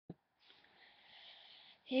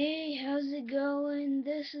Hey, how's it going?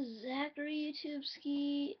 This is Zachary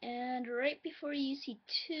YouTubeski, and right before you see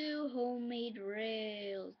two homemade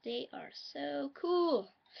rails. They are so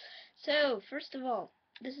cool. So, first of all,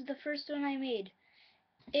 this is the first one I made.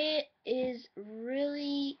 It is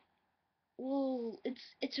really, well,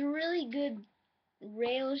 it's a really good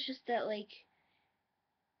rail. It's just that, like,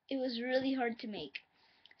 it was really hard to make.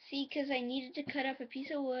 See, because I needed to cut up a piece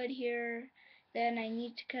of wood here, then I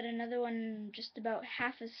need to cut another one just about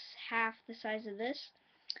half the size of this.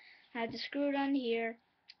 I had to screw it on here,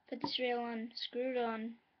 put this rail on, screw it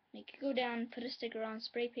on, make it go down, put a sticker on,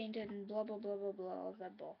 spray paint it, and blah blah blah blah blah, all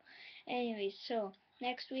that bull. Anyways, so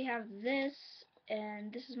next we have this,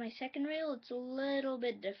 and this is my second rail. It's a little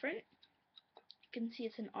bit different. You can see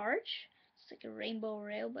it's an arch. It's like a rainbow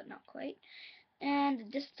rail, but not quite.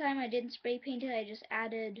 And this time I didn't spray paint it, I just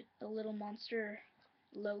added a little monster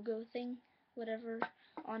logo thing, whatever,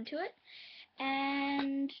 onto it.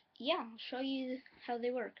 And yeah, I'll show you how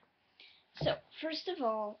they work. So, first of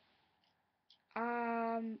all,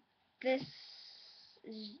 this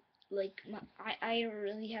is like, I don't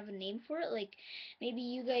really have a name for it. Like, maybe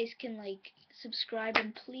you guys can, like, subscribe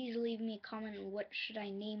and please leave me a comment on what should I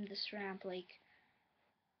name this ramp, like,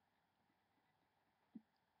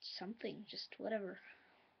 something, just whatever.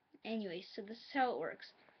 Anyway, so this is how it works.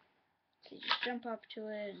 So you just jump up to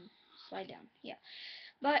it and slide down. Yeah.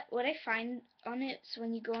 But what I find on it is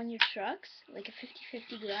when you go on your trucks, like a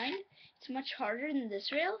 50-50 grind, it's much harder than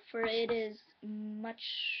this rail, for it is much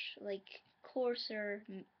like coarser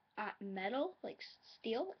metal, like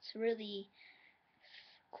steel. It's really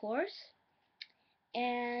coarse.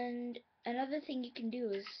 And another thing you can do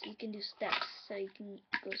is you can do steps, so you can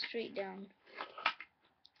go straight down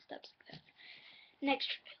steps like that. Next,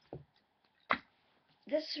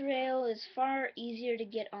 this rail is far easier to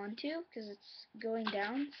get onto because it's going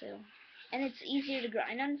down, so, and it's easier to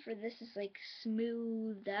grind on, for this is like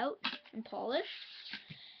smoothed out and polished,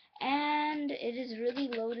 and it is really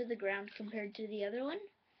low to the ground compared to the other one,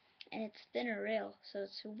 and it's thinner rail, so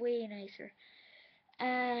it's way nicer.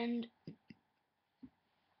 And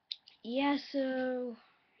yeah, so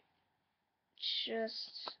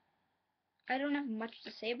just, I don't have much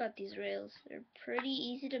to say about these rails. They're pretty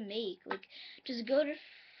easy to make. Like, just go to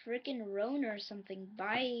frickin' Rona or something,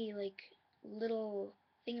 buy like little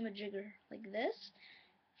thingamajigger like this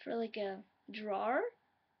for like a drawer,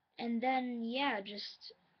 and then yeah,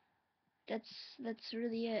 just that's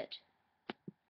really it.